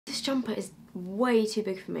This jumper is way too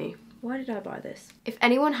big for me. Why did I buy this? If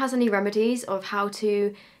anyone has any remedies of how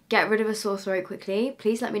to get rid of a sore throat quickly,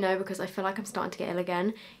 please let me know, because I feel like I'm starting to get ill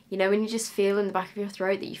again. You know, when you just feel in the back of your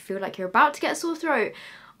throat that you feel like you're about to get a sore throat.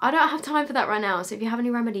 I don't have time for that right now, so if you have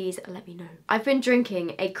any remedies, let me know. I've been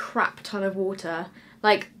drinking a crap ton of water.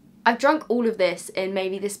 Like, I've drunk all of this in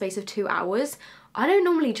maybe the space of 2 hours. I don't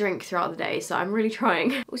normally drink throughout the day, so I'm really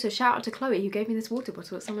trying. Also, shout out to Chloe, who gave me this water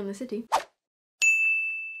bottle at Sun in the City.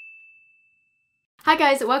 Hi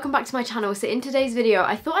guys, welcome back to my channel. So in today's video,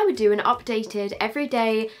 I thought I would do an updated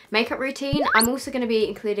everyday makeup routine. I'm also going to be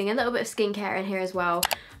including a little bit of skincare in here as well.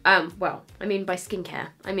 Well, I mean by skincare,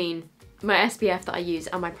 I mean my SPF that I use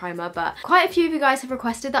and my primer, but quite a few of you guys have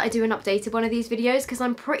requested that I do an updated one of these videos, because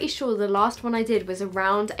I'm pretty sure the last one I did was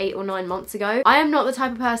around 8 or 9 months ago. I am not the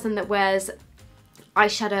type of person that wears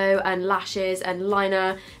eyeshadow and lashes and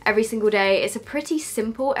liner every single day. It's a pretty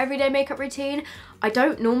simple everyday makeup routine. I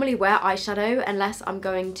don't normally wear eyeshadow unless I'm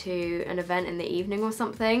going to an event in the evening or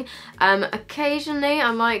something. Occasionally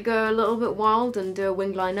I might go a little bit wild and do a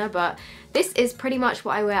wing liner, but this is pretty much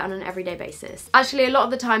what I wear on an everyday basis. Actually, a lot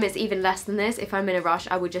of the time it's even less than this. If I'm in a rush,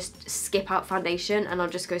 I would just skip out foundation and I'll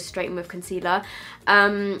just go straight in with concealer.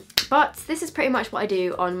 But this is pretty much what I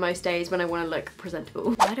do on most days when I want to look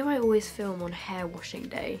presentable. Why do I always film on hair washing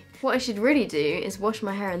day? What I should really do is wash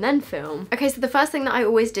my hair and then film. Okay, so the first thing that I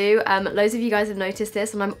always do, loads of you guys have noticed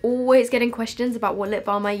this, and I'm always getting questions about what lip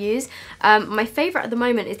balm I use. My favourite at the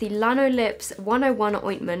moment is the Lanolips 101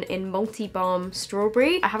 ointment in Multi Balm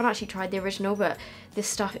Strawberry. I haven't actually tried the original, but this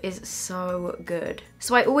stuff is so good.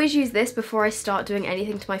 So I always use this before I start doing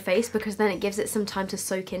anything to my face, because then it gives it some time to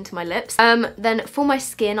soak into my lips. Then for my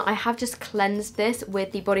skin, I have just cleansed this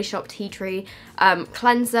with the Body Shop Tea Tree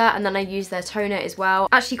cleanser, and then I use their toner as well.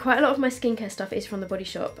 Actually, quite a lot of my skincare stuff is from the Body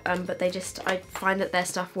Shop, but I find that their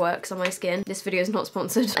stuff works on my skin. This video is not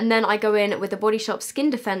sponsored. And then I go in with the Body Shop Skin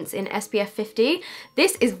Defense in SPF 50.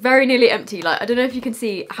 This is very nearly empty. Like, I don't know if you can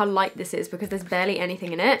see how light this is because there's barely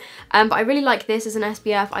anything in it. But I really like this as an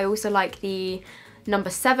SPF. I also like the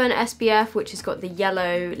number 7 SPF, which has got the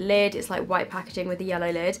yellow lid. It's like white packaging with the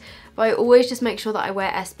yellow lid. But I always just make sure that I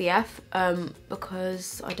wear SPF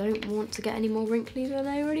because I don't want to get any more wrinkly than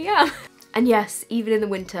I already am. And yes, even in the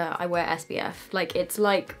winter, I wear SPF. Like, it's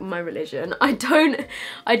like my religion. I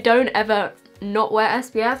don't ever not wear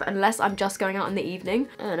SPF unless I'm just going out in the evening.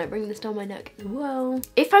 And I bring this down my neck as well.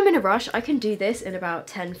 If I'm in a rush, I can do this in about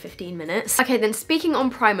 10-15 minutes. Okay, then speaking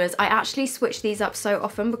on primers, I actually switch these up so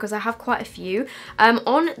often because I have quite a few.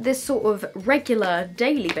 On this sort of regular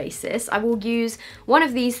daily basis, I will use one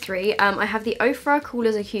of these three. I have the Ofra Cool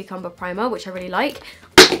as a Cucumber primer, which I really like.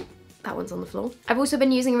 That one's on the floor. I've also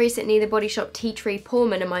been using recently the Body Shop Tea Tree Pore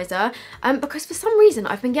Minimizer because for some reason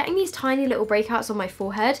I've been getting these tiny little breakouts on my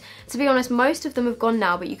forehead. To be honest, most of them have gone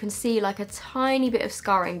now, but you can see like a tiny bit of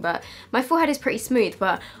scarring, but my forehead is pretty smooth,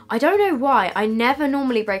 but I don't know why. I never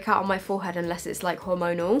normally break out on my forehead unless it's like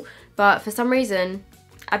hormonal, but for some reason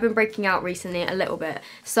I've been breaking out recently a little bit.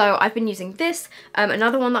 So I've been using this.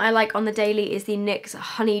 Another one that I like on the daily is the NYX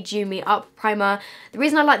Honey Dew Me Up primer. The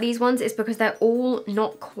reason I like these ones is because they're all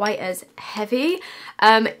not quite as heavy.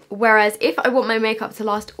 Whereas if I want my makeup to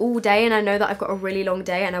last all day and I know that I've got a really long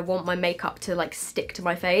day and I want my makeup to like stick to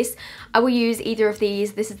my face, I will use either of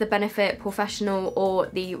these. This is the Benefit Professional or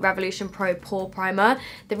the Revolution Pro Pore Primer.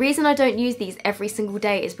 The reason I don't use these every single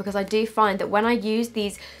day is because I do find that when I use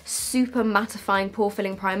these super mattifying pore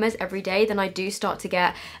filling primers every day, then I do start to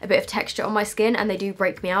get a bit of texture on my skin and they do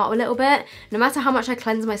break me out a little bit. No matter how much I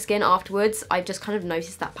cleanse my skin afterwards, I've just kind of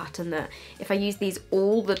noticed that pattern that if I use these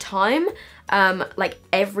all the time, like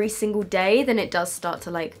every single day, then it does start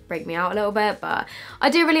to like break me out a little bit. But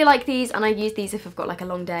I do really like these, and I use these if I've got like a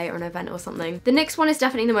long day or an event or something. The NYX one is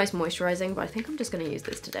definitely the most moisturizing, but I think I'm just going to use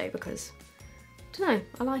this today because, I don't know,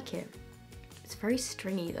 I like it. It's very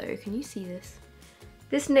stringy though, can you see this?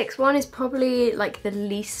 This NYX one is probably like the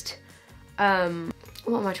least, what am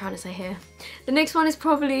I trying to say here? The NYX one is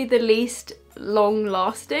probably the least long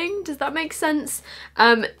lasting. Does that make sense?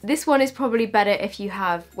 This one is probably better if you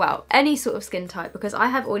have, well, any sort of skin type, because I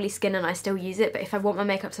have oily skin and I still use it, but if I want my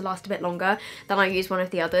makeup to last a bit longer, then I use one of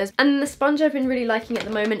the others. And the sponge I've been really liking at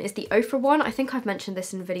the moment is the Ofra one. I think I've mentioned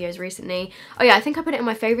this in videos recently. Oh yeah, I think I put it in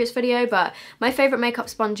my favorites video, but my favorite makeup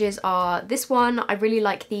sponges are this one. I really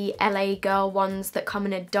like the LA Girl ones that come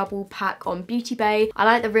in a double pack on Beauty Bay. I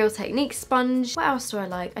like the Real Techniques sponge. What else do I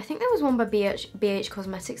like? I think there was one by BH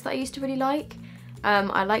Cosmetics that I used to really like.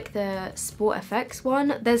 I like the Sport FX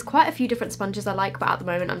one. There's quite a few different sponges I like, but at the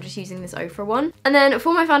moment I'm just using this Ofra one. And then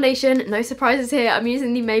for my foundation, no surprises here, I'm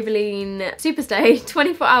using the Maybelline Superstay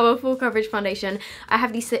 24 Hour Full Coverage Foundation. I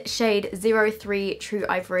have the shade 03 True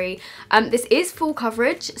Ivory. This is full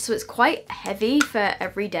coverage, so it's quite heavy for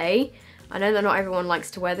every day. I know that not everyone likes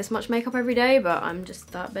to wear this much makeup every day, but I'm just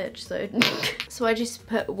that bitch, so. So I just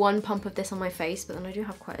put one pump of this on my face, but then I do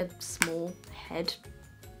have quite a small head.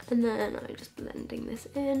 And then I'm just blending this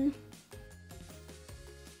in.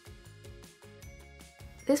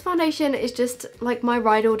 This foundation is just like my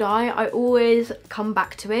ride or die. I always come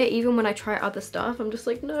back to it, even when I try other stuff. I'm just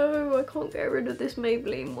like, no, I can't get rid of this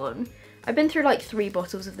Maybelline one. I've been through like 3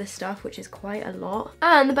 bottles of this stuff, which is quite a lot.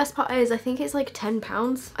 And the best part is I think it's like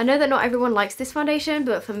 £10. I know that not everyone likes this foundation,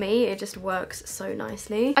 but for me, it just works so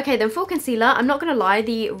nicely. Okay, then for concealer, I'm not gonna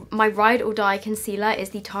lie, my ride or die concealer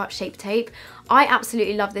is the Tarte Shape Tape. I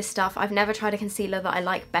absolutely love this stuff. I've never tried a concealer that I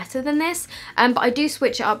like better than this, but I do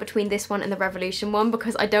switch it up between this one and the Revolution one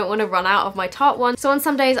because I don't want to run out of my Tarte one. So on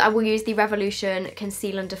some days I will use the Revolution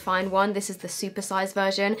Conceal and Define one. This is the supersized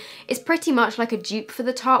version. It's pretty much like a dupe for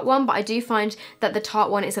the Tarte one, but I do find that the Tarte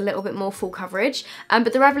one is a little bit more full coverage,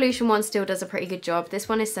 but the Revolution one still does a pretty good job. This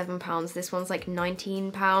one is £7, this one's like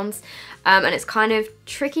 £19, and it's kind of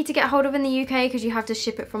tricky to get hold of in the UK because you have to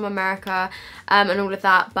ship it from America and all of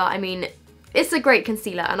that, but I mean, it's a great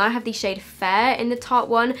concealer, and I have the shade Fair in the Tarte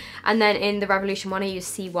one, and then in the Revolution one I use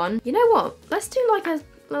C1. You know what? Let's do like a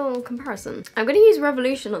little comparison. I'm going to use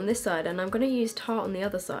Revolution on this side, and I'm going to use Tarte on the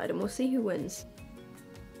other side, and we'll see who wins.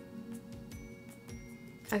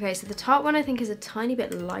 Okay, so the Tarte one I think is a tiny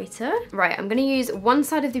bit lighter. Right, I'm going to use one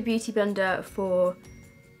side of the Beauty Blender for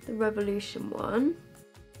the Revolution one.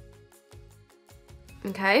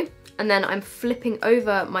 Okay, and then I'm flipping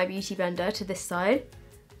over my Beauty Blender to this side.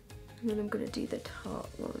 And then I'm going to do the Tarte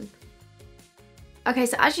one. Okay,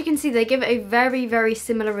 so as you can see, they give a very, very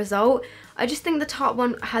similar result. I just think the Tarte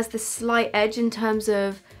one has the slight edge in terms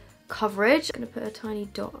of coverage. I'm going to put a tiny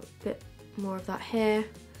dot, a bit more of that here.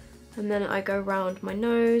 And then I go around my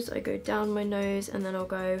nose, I go down my nose, and then I'll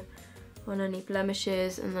go on any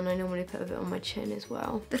blemishes, and then I normally put a bit on my chin as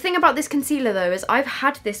well. The thing about this concealer though is I've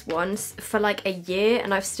had this one for like a year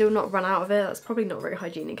and I've still not run out of it. That's probably not very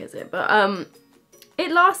hygienic, is it? But it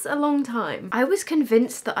lasts a long time. I was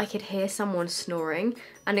convinced that I could hear someone snoring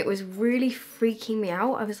and it was really freaking me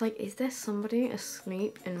out. I was like, is there somebody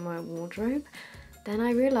asleep in my wardrobe? Then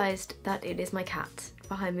I realised that it is my cat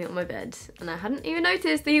behind me on my bed, and I hadn't even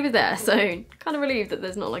noticed that he was there, so kind of relieved that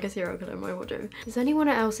there's not like a serial killer in my wardrobe. Does anyone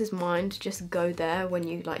else's mind just go there when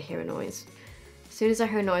you like hear a noise? As soon as I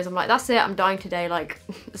hear a noise, I'm like, that's it, I'm dying today, like,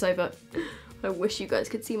 it's over. I wish you guys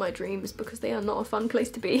could see my dreams because they are not a fun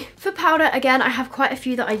place to be. For powder, again, I have quite a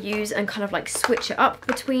few that I use and kind of like switch it up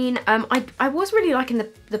between. I was really liking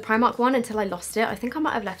the Primark one until I lost it. I think I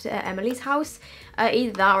might have left it at Emily's house.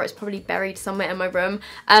 Either that or it's probably buried somewhere in my room.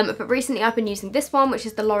 But recently I've been using this one, which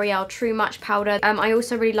is the L'Oreal True Match powder. I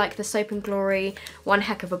also really like the Soap & Glory One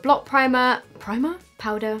Heck of a Blot Primer.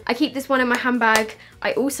 Powder. I keep this one in my handbag.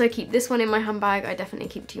 I also keep this one in my handbag. I definitely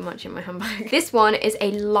keep too much in my handbag. This one is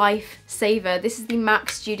a lifesaver. This is the MAC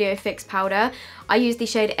Studio Fix powder. I use the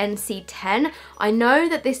shade NC10. I know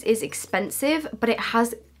that this is expensive, but it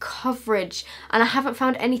has coverage and I haven't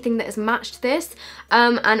found anything that has matched this,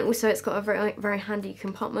 and also it's got a very, very handy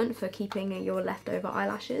compartment for keeping your leftover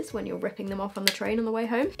eyelashes when you're ripping them off on the train on the way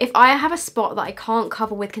home. If I have a spot that I can't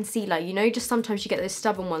cover with concealer, you know, just sometimes you get those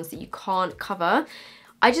stubborn ones that you can't cover,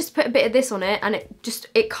 I just put a bit of this on it and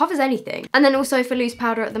it covers anything. And then also for loose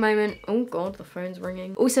powder at the moment, oh god, the phone's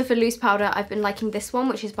ringing. Also for loose powder, I've been liking this one,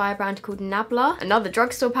 which is by a brand called Nabla. Another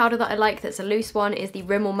drugstore powder that I like that's a loose one is the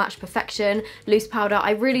Rimmel Match Perfection loose powder.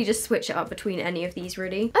 I really just switch it up between any of these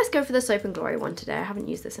really. Let's go for the Soap & Glory one today. I haven't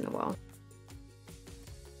used this in a while.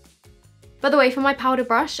 By the way, for my powder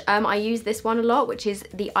brush, I use this one a lot, which is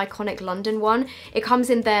the Iconic London one. It comes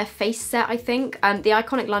in their face set, I think. The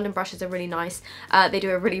Iconic London brushes are really nice. They do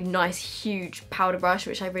a really nice, huge powder brush,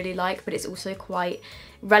 which I really like, but it's also quite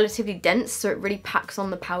relatively dense, so it really packs on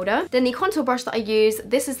the powder. Then the contour brush that I use,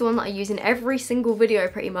 this is the one that I use in every single video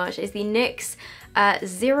pretty much, is the NYX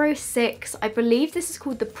 06, I believe this is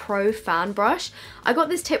called the Pro Fan Brush. I got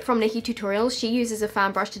this tip from Nikki Tutorials. She uses a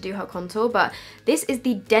fan brush to do her contour, but this is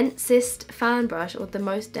the densest fan brush, or the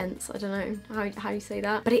most dense, I don't know how you say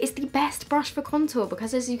that, but it is the best brush for contour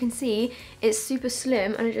because as you can see, it's super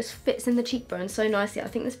slim and it just fits in the cheekbone so nicely. I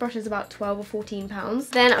think this brush is about 12 or 14 pounds.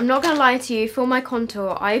 Then I'm not gonna lie to you, for my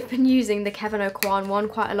contour, I've been using the Kevyn Aucoin one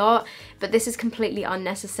quite a lot, but this is completely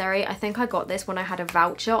unnecessary. I think I got this when I had a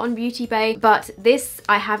voucher on Beauty Bay, but this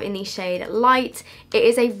I have in the shade Light. It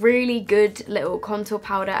is a really good little contour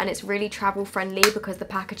powder, and it's really travel friendly because the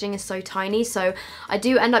packaging is so tiny. So I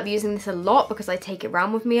do end up using this a lot because I take it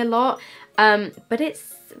around with me a lot, but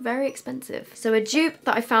it's very expensive. So a dupe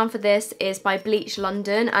that I found for this is by Bleach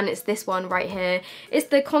London, and it's this one right here. It's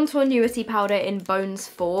the Contour Nuity powder in Bones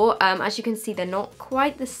 4. As you can see, they're not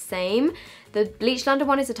quite the same. The Bleach London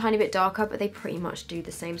one is a tiny bit darker, but they pretty much do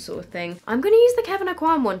the same sort of thing. I'm going to use the Kevyn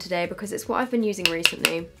Aucoin one today because it's what I've been using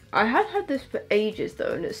recently. I have had this for ages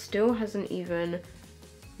though, and it still hasn't even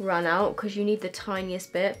run out because you need the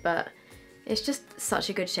tiniest bit, but it's just such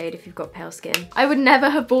a good shade if you've got pale skin. I would never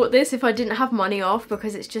have bought this if I didn't have money off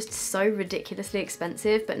because it's just so ridiculously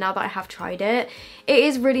expensive, but now that I have tried it, it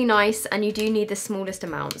is really nice, and you do need the smallest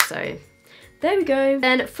amount, so there we go.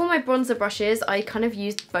 Then for my bronzer brushes, I kind of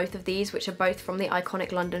used both of these, which are both from the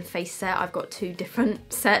Iconic London face set. I've got 2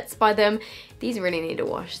 different sets by them. These really need a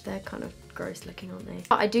wash. They're kind of gross looking, aren't they?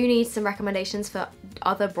 I do need some recommendations for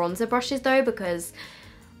other bronzer brushes though, because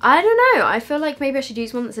I don't know, I feel like maybe I should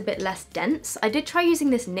use one that's a bit less dense. I did try using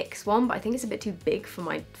this NYX one, but I think it's a bit too big for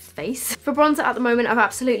my face. For bronzer at the moment, I've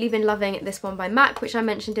absolutely been loving this one by MAC, which I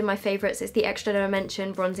mentioned in my favourites. It's the Extra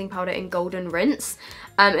Dimension Bronzing Powder in Golden Rinse.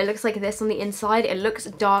 It looks like this on the inside. It looks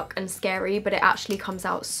dark and scary, but it actually comes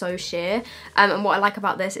out so sheer. And what I like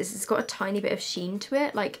about this is it's got a tiny bit of sheen to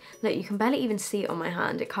it. Like, look, you can barely even see it on my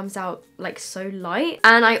hand. It comes out like so light.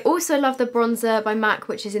 And I also love the bronzer by MAC,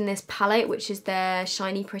 which is in this palette, which is their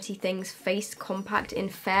Shiny Pretty Things Face Compact in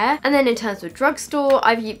Fair. And then in terms of drugstore,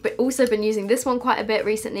 I've also been using this one quite a bit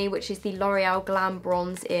recently, which is the L'Oreal Glam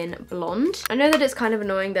Bronze in Blonde. I know that it's kind of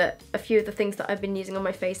annoying that a few of the things that I've been using on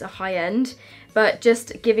my face are high end, but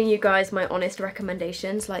just giving you guys my honest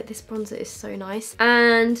recommendations. Like, this bronzer is so nice.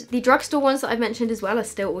 And the drugstore ones that I've mentioned as well are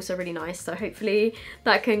still also really nice, so hopefully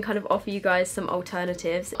that can kind of offer you guys some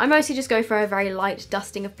alternatives. I mostly just go for a very light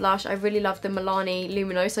dusting of blush. I really love the Milani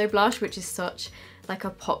Luminoso blush, which is such like a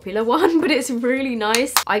popular one, but it's really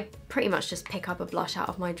nice. I pretty much just pick up a blush out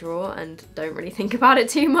of my drawer and don't really think about it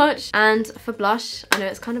too much. And for blush, I know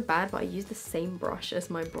it's kind of bad, but I use the same brush as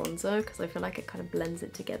my bronzer because I feel like it kind of blends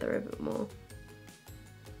it together a bit more.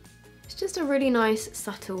 It's just a really nice,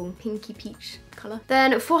 subtle, pinky peach colour.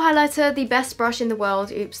 Then for highlighter, the best brush in the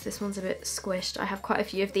world, oops, this one's a bit squished, I have quite a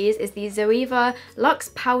few of these, is the Zoeva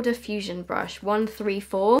Luxe Powder Fusion Brush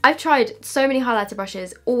 134. I've tried so many highlighter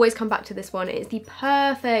brushes, always come back to this one. It is the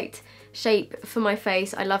perfect shape for my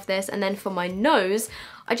face. I love this. And then for my nose,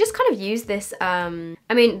 I just kind of use this, I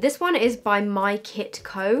mean, this one is by My Kit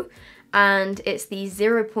Co. And it's the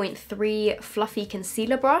 0.3 Fluffy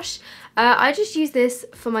Concealer Brush. I just use this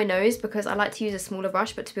for my nose because I like to use a smaller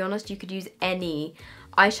brush, but to be honest, you could use any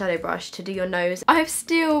eyeshadow brush to do your nose. I've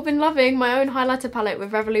still been loving my own highlighter palette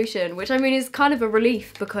with Revolution, which I mean is kind of a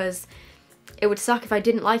relief because it would suck if I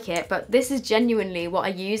didn't like it, but this is genuinely what I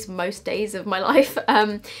use most days of my life.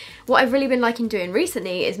 What I've really been liking doing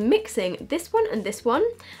recently is mixing this one and this one,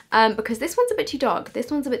 because this one's a bit too dark,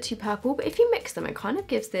 this one's a bit too purple, but if you mix them, it kind of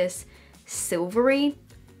gives this silvery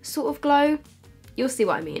sort of glow. You'll see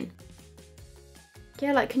what I mean.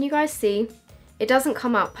 Yeah, like, can you guys see? It doesn't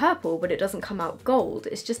come out purple, but it doesn't come out gold.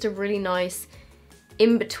 It's just a really nice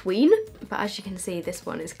in between. But as you can see, this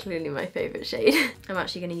one is clearly my favorite shade. I'm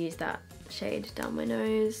actually going to use that shade down my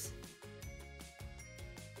nose.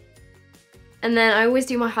 And then I always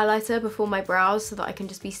do my highlighter before my brows so that I can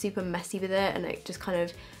just be super messy with it and like just kind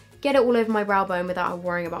of get it all over my brow bone without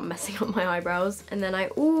worrying about messing up my eyebrows. And then I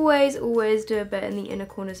always do a bit in the inner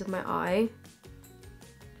corners of my eye,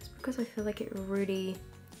 just because I feel like it really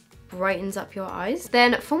brightens up your eyes.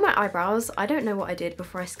 Then for my eyebrows, I don't know what I did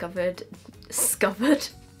before I discovered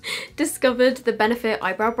the Benefit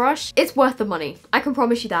eyebrow brush. It's worth the money. I can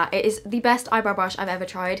promise you that. It is the best eyebrow brush I've ever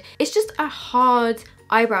tried. It's just a hard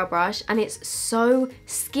eyebrow brush and it's so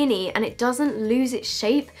skinny and it doesn't lose its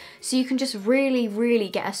shape, so you can just really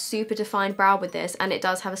get a super defined brow with this, and it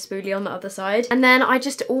does have a spoolie on the other side. And then I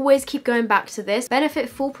just always keep going back to this Benefit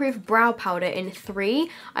Foolproof Brow Powder in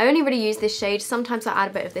 3. I only really use this shade. Sometimes I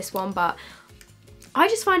add a bit of this one, but I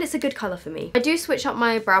just find it's a good colour for me. I do switch up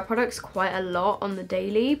my brow products quite a lot on the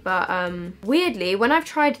daily, but weirdly, when I've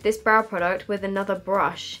tried this brow product with another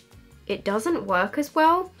brush, it doesn't work as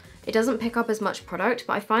well. It doesn't pick up as much product,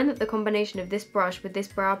 but I find that the combination of this brush with this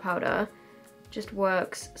brow powder just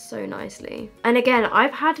works so nicely. And again,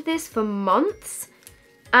 I've had this for months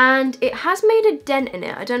and it has made a dent in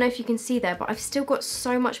it. I don't know if you can see there, but I've still got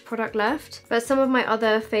so much product left. But some of my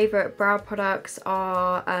other favourite brow products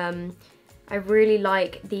are, I really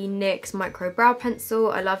like the NYX Micro Brow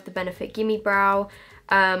Pencil. I love the Benefit Gimme Brow.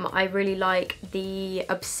 I really like the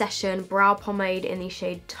Obsession Brow Pomade in the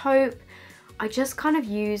shade Taupe. I just kind of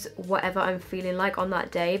use whatever I'm feeling like on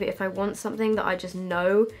that day, but if I want something that I just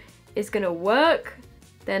know is gonna work,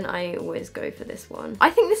 then I always go for this one.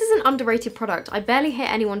 I think this is an underrated product. I barely hear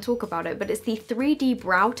anyone talk about it, but it's the 3D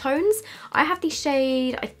Brow Tones. I have the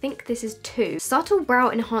shade, I think this is 2. Subtle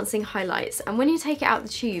Brow Enhancing Highlights. And when you take it out the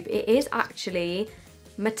tube, it is actually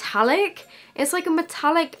metallic. It's like a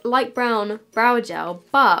metallic light brown brow gel,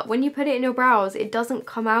 but when you put it in your brows, it doesn't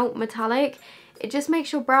come out metallic. It just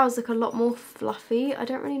makes your brows look a lot more fluffy. I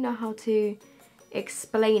don't really know how to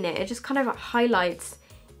explain it. It just kind of highlights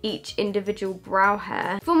each individual brow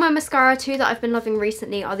hair. For my mascara too that I've been loving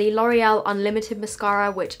recently are the L'Oreal Unlimited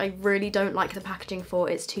Mascara, which I really don't like the packaging for,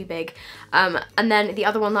 it's too big. And then the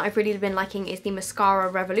other one that I've really been liking is the Mascara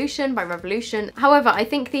Revolution by Revolution. However, I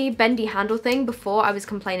think the bendy handle thing, before I was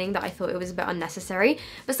complaining that I thought it was a bit unnecessary,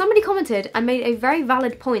 but somebody commented and made a very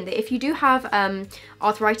valid point that if you do have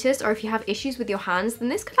arthritis or if you have issues with your hands, then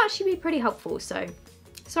this could actually be pretty helpful, so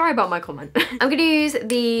sorry about my comment. I'm gonna use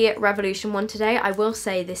the Revolution one today. I will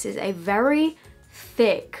say this is a very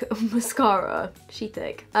thick mascara. She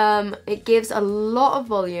thick. It gives a lot of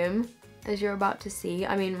volume, as you're about to see.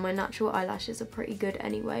 I mean, my natural eyelashes are pretty good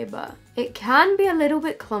anyway, but it can be a little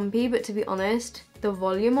bit clumpy, but to be honest, the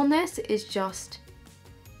volume on this is just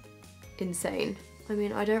insane. I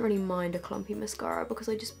mean, I don't really mind a clumpy mascara because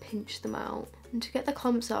I just pinch them out. And to get the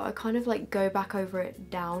clumps out, I kind of like go back over it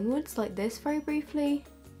downwards like this very briefly.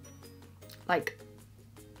 Like,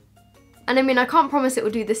 and I mean, I can't promise it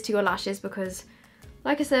will do this to your lashes because,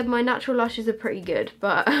 like I said, my natural lashes are pretty good,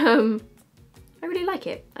 but I really like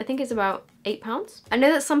it. I think it's about £8. I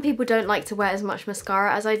know that some people don't like to wear as much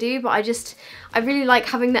mascara as I do, but I really like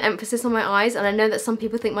having the emphasis on my eyes, and I know that some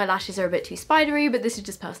people think my lashes are a bit too spidery, but this is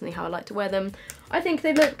just personally how I like to wear them. I think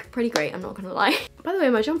they look pretty great, I'm not gonna lie. By the way,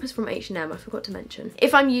 my jumper's from H&M, I forgot to mention.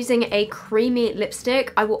 If I'm using a creamy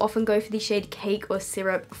lipstick, I will often go for the shade Cake or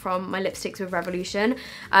Syrup from my lipsticks with Revolution.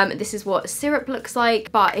 This is what Syrup looks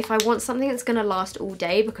like, but if I want something that's gonna last all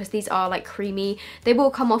day, because these are like creamy, they will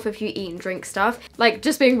come off if you eat and drink stuff. Like,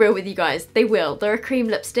 just being real with you guys, they will. They're a cream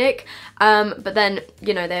lipstick, but then,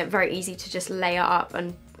 you know, they're very easy to just layer up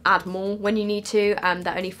and add more when you need to.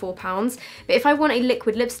 They're only £4. But if I want a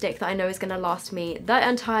liquid lipstick that I know is going to last me the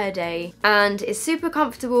entire day and is super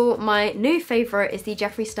comfortable, my new favourite is the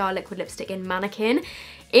Jeffree Star liquid lipstick in Mannequin.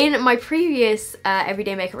 In my previous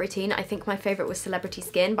everyday makeup routine, I think my favourite was Celebrity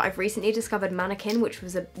Skin, but I've recently discovered Mannequin, which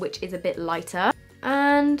is a bit lighter,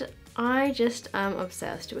 and I just am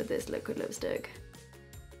obsessed with this liquid lipstick.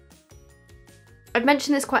 I've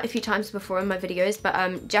mentioned this quite a few times before in my videos, but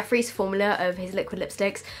Jeffree's formula of his liquid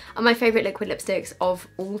lipsticks are my favourite liquid lipsticks of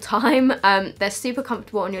all time. They're super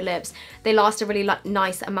comfortable on your lips, they last a really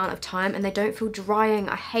nice amount of time, and they don't feel drying.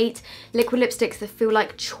 I hate liquid lipsticks that feel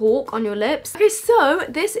like chalk on your lips. Okay, so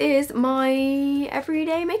this is my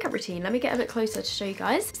everyday makeup routine. Let me get a bit closer to show you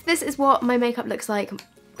guys. So this is what my makeup looks like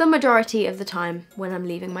the majority of the time when I'm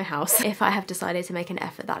leaving my house, if I have decided to make an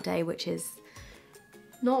effort that day, which is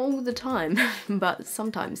not all the time, but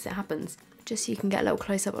sometimes it happens. Just so you can get a little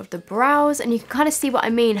close-up of the brows, and you can kind of see what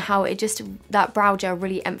I mean, how it just, that brow gel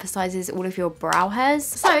really emphasizes all of your brow hairs.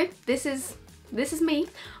 So this is me.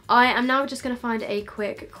 I am now just going to find a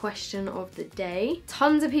quick question of the day.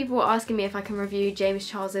 Tons of people are asking me if I can review James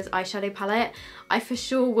Charles's eyeshadow palette. I for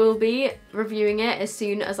sure will be reviewing it as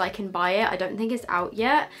soon as I can buy it. I don't think it's out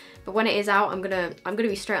yet, but when it is out, I'm gonna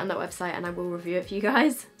be straight on that website and I will review it for you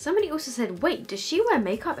guys. Somebody also said, wait, does she wear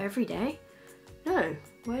makeup every day? No.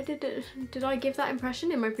 Where did I give that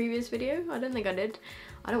impression in my previous video? I don't think I did.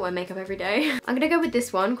 I don't wear makeup every day. I'm gonna go with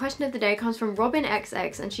this one. Question of the day comes from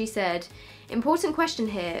RobinXX, and she said, important question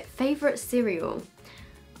here, favorite cereal?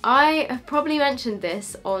 I have probably mentioned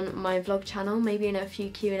this on my vlog channel, maybe in a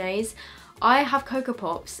few Q&As. I have Cocoa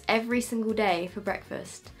Pops every single day for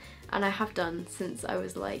breakfast, and I have done since I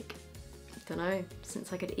was like, I don't know,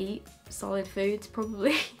 since I could eat solid foods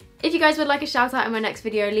probably. If you guys would like a shout out in my next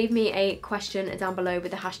video, leave me a question down below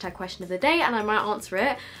with the hashtag question of the day and I might answer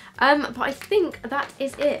it. But I think that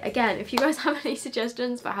is it. Again, if you guys have any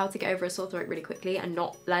suggestions for how to get over a sore throat really quickly and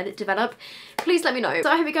not let it develop, please let me know.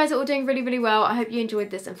 So I hope you guys are all doing really, really well. I hope you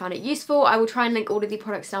enjoyed this and found it useful. I will try and link all of the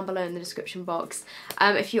products down below in the description box.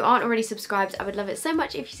 If you aren't already subscribed, I would love it so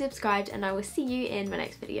much if you subscribed, and I will see you in my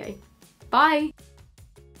next video. Bye!